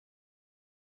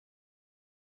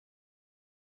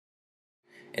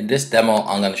In this demo,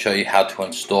 I'm going to show you how to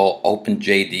install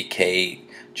OpenJDK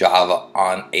Java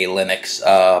on a Linux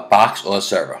box or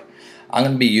server. I'm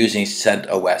going to be using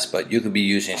CentOS, but you could be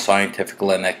using Scientific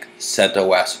Linux,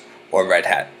 CentOS, or Red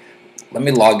Hat. Let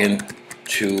me log in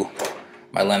to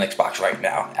my Linux box right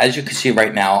now. As you can see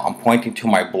right now, I'm pointing to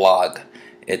my blog.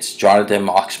 It's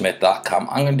JohnathanMarkSmith.com.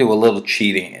 I'm going to do a little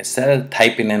cheating. Instead of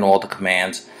typing in all the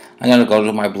commands, I'm going to go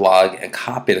to my blog and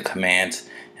copy the commands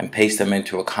and paste them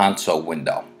into a console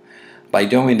window. By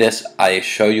doing this, I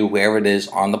show you where it is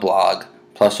on the blog,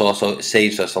 plus also it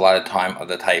saves us a lot of time of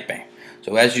the typing.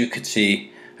 So as you can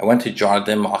see, I went to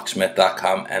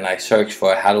JohnathanMarkSmith.com and I searched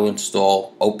for how to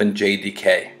install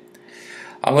OpenJDK.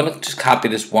 I'm going to just copy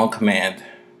this one command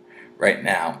right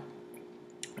now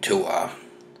to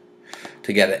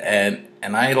get it,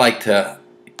 and I like to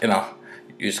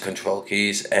use control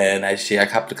keys, and as you see I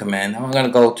copied the command. Now I'm going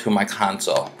to go to my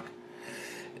console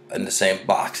in the same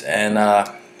box, and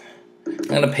I'm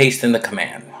going to paste in the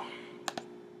command.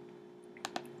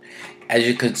 As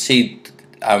you can see,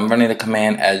 I'm running the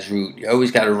command as root. You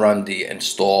always got to run the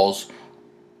installs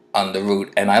on the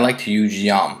root, and I like to use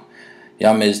yum.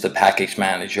 Yum is the package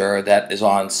manager that is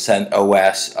on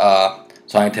CentOS,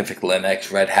 Scientific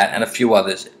Linux, Red Hat, and a few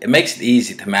others. It makes it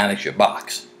easy to manage your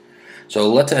box.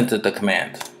 So let's enter the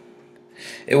command.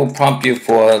 It will prompt you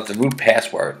for the root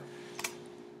password.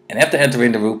 And after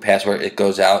entering the root password, it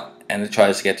goes out and it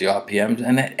tries to get the RPMs,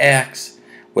 and it asks,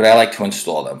 would I like to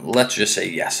install them? Let's just say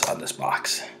yes on this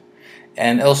box.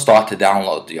 And it'll start to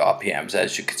download the RPMs,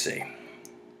 as you can see.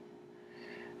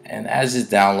 And as it's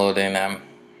downloading them,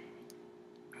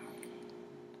 you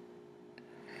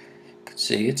can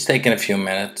see it's taking a few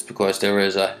minutes because there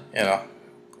is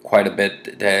quite a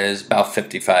bit. There's about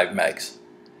 55 megs,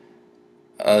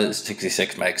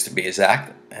 66 megs to be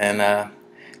exact, and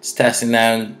it's testing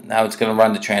now. Now it's going to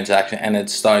run the transaction, and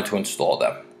it's starting to install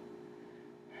them.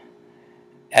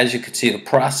 As you can see, the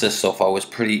process so far was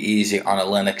pretty easy on a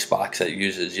Linux box that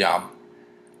uses yum.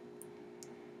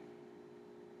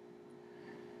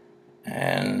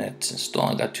 And it's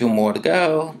installing. Got 2 more to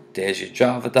go. There's your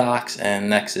Java docs, and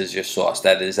next is your source.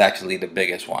 That is actually the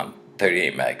biggest one,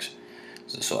 38 megs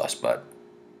is the source, but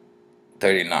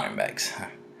 39 megs.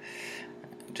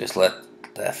 Just let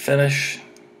that finish.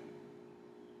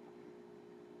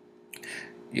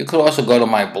 You could also go to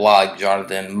my blog,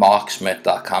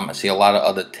 JohnathanMarkSmith.com, and see a lot of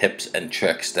other tips and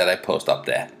tricks that I post up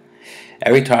there.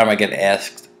 Every time I get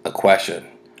asked a question,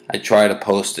 I try to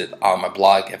post it on my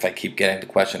blog if I keep getting the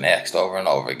question asked over and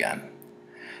over again.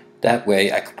 That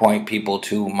way I could point people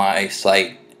to my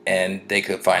site and they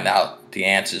could find out the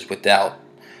answers without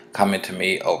coming to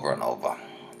me over and over.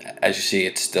 As you see,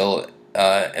 it's still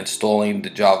installing the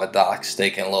Java docs,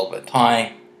 taking a little bit of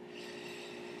time.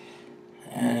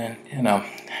 And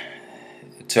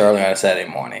it's early on a Saturday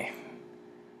morning.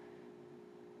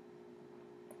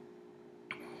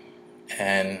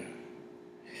 And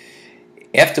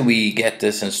after we get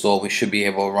this installed, we should be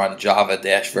able to run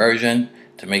java-version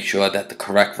to make sure that the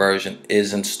correct version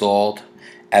is installed.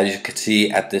 As you can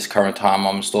see, at this current time,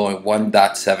 I'm installing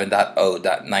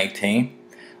 1.7.0.19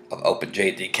 of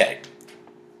OpenJDK.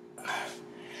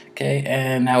 Okay,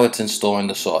 and now it's installing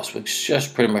the source, which is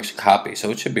just pretty much a copy,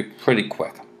 so it should be pretty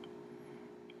quick.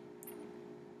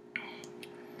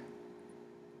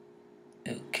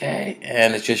 Okay,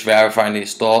 and it's just verifying the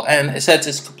install, and it says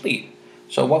it's complete.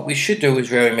 So what we should do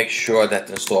is really make sure that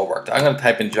the install worked. I'm going to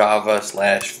type in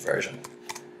Java/version.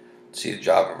 See the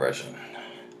Java version.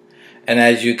 And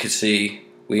as you can see,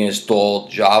 we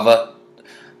installed Java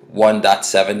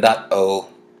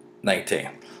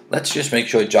 1.7.0.19. Let's just make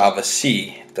sure Java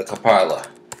C, the compiler,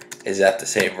 is at the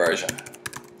same version.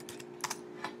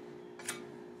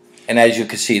 And as you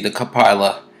can see, the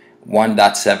compiler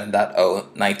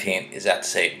 1.7.0.19 is at the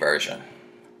same version.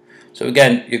 So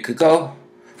again, you could go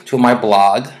to my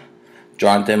blog,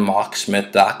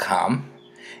 JohnathanMarkSmith.com,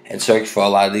 and search for a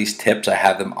lot of these tips. I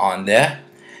have them on there,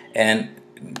 and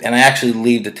I actually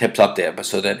leave the tips up there, but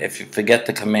so that if you forget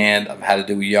the command of how to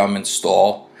do yum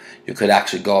install, you could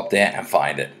actually go up there and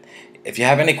find it. If you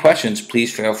have any questions,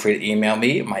 please feel free to email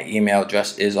me. My email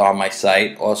address is on my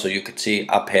site. Also, you can see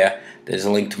up here, there's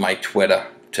a link to my Twitter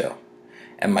too,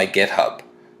 and my GitHub.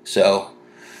 So,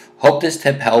 hope this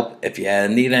tip helped. If you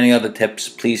need any other tips,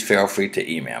 please feel free to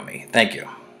email me. Thank you.